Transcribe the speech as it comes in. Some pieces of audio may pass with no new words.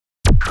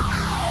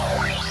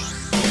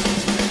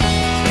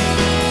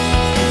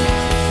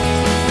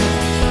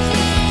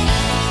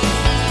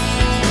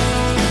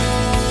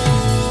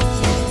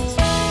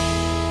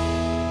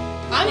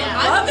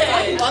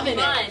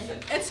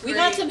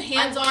got some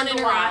hands-on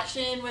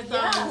interaction with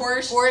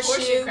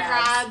horseshoe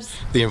crabs.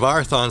 The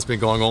Envirothon's been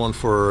going on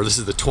this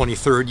is the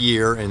 23rd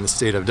year in the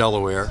state of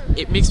Delaware.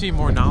 It makes me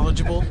more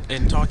knowledgeable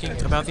in talking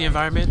about the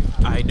environment.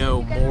 I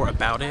know more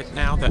about it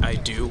now that I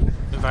do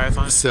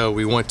Envirothon. So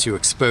we want to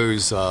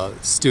expose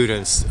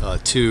students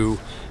to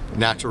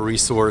natural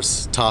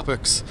resource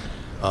topics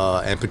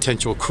and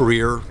potential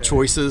career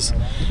choices,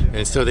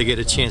 and so they get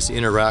a chance to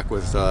interact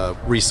with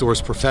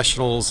resource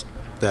professionals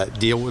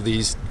that deal with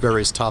these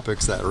various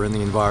topics that are in the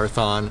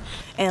Envirothon.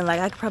 And like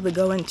I could probably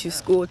go into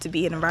school to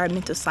be an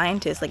environmental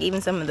scientist. Like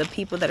even some of the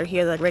people that are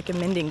here like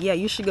recommending, yeah,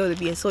 you should go to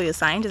be a soil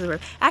scientist, or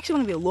I actually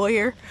want to be a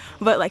lawyer,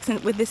 but like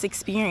with this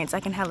experience I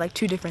can have like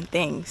two different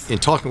things. In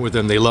talking with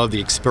them, they love the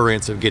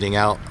experience of getting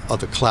out of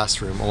the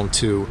classroom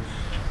onto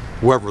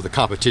wherever the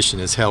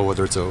competition is held,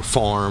 whether it's a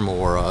farm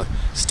or a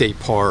state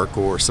park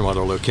or some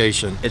other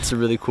location. It's a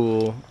really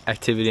cool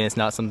activity, and it's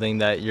not something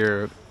that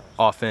you're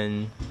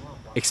often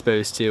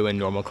exposed to in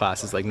normal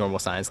classes, like normal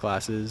science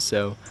classes.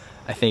 So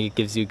I think it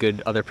gives you a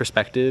good other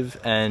perspective,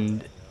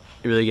 and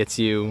it really gets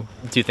you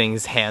do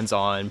things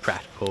hands-on,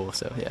 practical.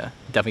 So yeah,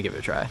 definitely give it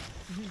a try.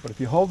 But if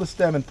you hold the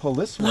stem and pull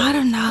this way, a lot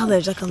of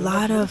knowledge, like a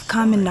lot of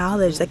common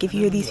knowledge. Like if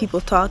you hear these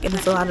people talk, and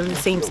it's a lot of the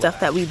same stuff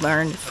that we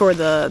learned for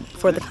the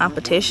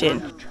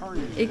competition.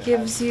 It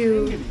gives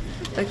you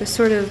like a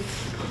sort of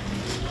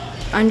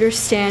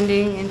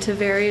understanding into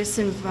various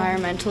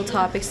environmental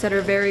topics that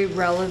are very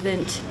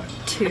relevant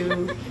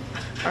to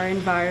our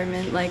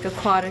environment, like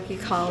aquatic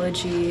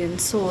ecology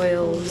and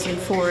soils and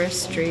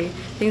forestry,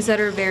 things that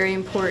are very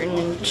important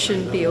and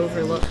shouldn't be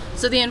overlooked.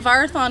 So the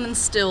Envirothon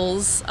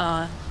instills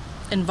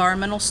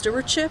environmental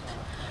stewardship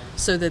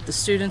so that the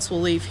students will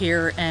leave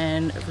here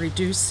and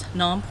reduce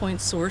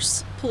non-point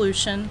source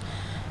pollution,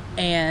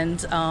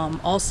 and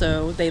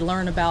also they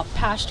learn about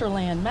pasture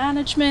land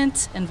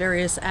management and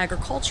various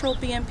agricultural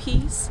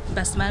BMPs,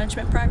 best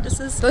management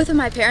practices. Both of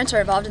my parents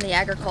are involved in the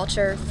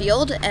agriculture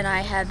field, and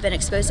I have been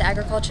exposed to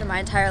agriculture my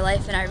entire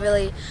life, and I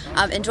really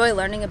enjoy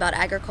learning about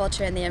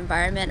agriculture and the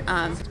environment.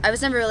 I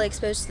was never really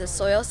exposed to the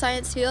soil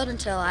science field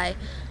until I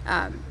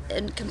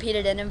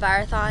competed in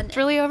Envirothon. It's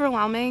really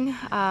overwhelming.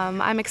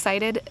 I'm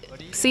excited.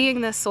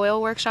 Seeing this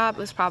soil workshop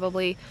was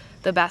probably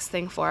the best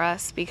thing for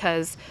us,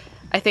 because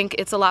I think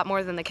it's a lot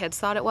more than the kids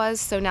thought it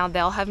was. So now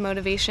they'll have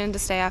motivation to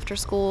stay after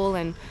school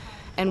and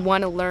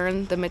want to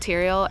learn the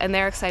material, and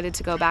they're excited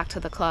to go back to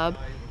the club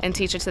and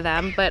teach it to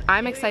them. But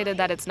I'm excited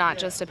that it's not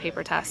just a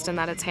paper test and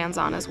that it's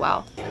hands-on as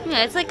well.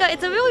 Yeah, it's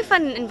a really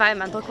fun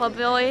environmental club,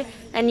 really,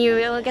 and you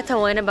really get to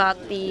learn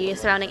about the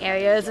surrounding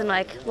areas and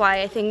like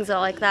why things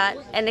are like that.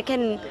 And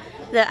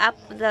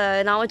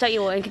the knowledge that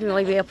you learn can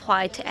really be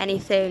applied to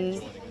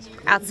anything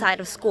outside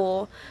of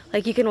school.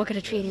 Like you can look at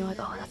a tree and you're like,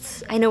 oh,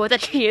 I know what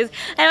that tree is.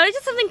 And it's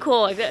just something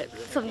cool, like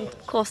some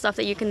cool stuff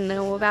that you can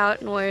know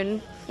about and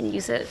learn and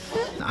use it.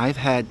 I've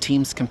had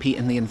teams compete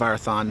in the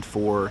Envirothon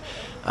for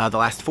the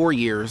last 4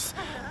 years,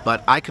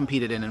 but I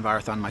competed in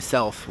Envirothon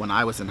myself when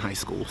I was in high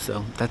school.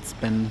 So that's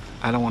been,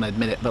 I don't want to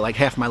admit it, but like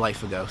half my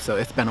life ago. So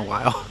it's been a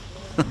while.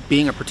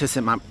 Being a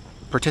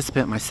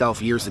participant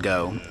myself years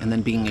ago, and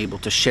then being able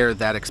to share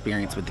that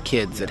experience with the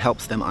kids, it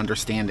helps them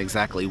understand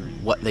exactly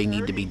what they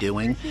need to be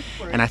doing.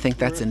 And I think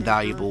that's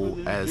invaluable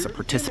as a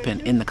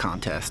participant in the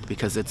contest,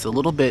 because it's a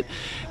little bit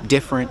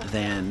different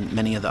than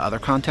many of the other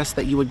contests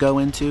that you would go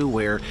into,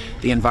 where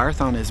the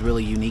Envirothon is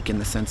really unique in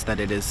the sense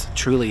that it is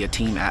truly a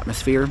team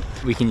atmosphere.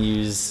 We can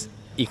use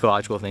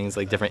ecological things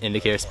like different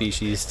indicator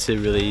species to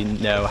really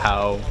know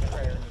how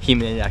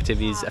human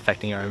activities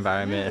affecting our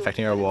environment,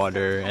 affecting our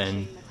water,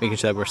 and making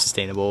sure that we're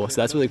sustainable.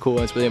 So that's really cool,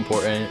 and it's really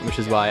important, which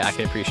is why I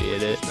can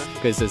appreciate it,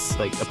 because it's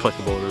like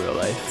applicable to real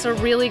life. It's a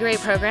really great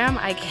program.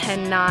 I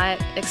cannot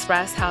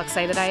express how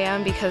excited I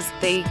am, because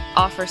they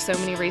offer so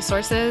many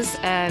resources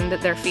and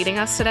they're feeding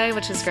us today,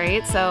 which is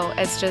great. So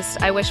it's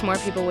just, I wish more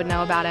people would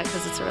know about it,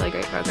 because it's a really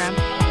great program.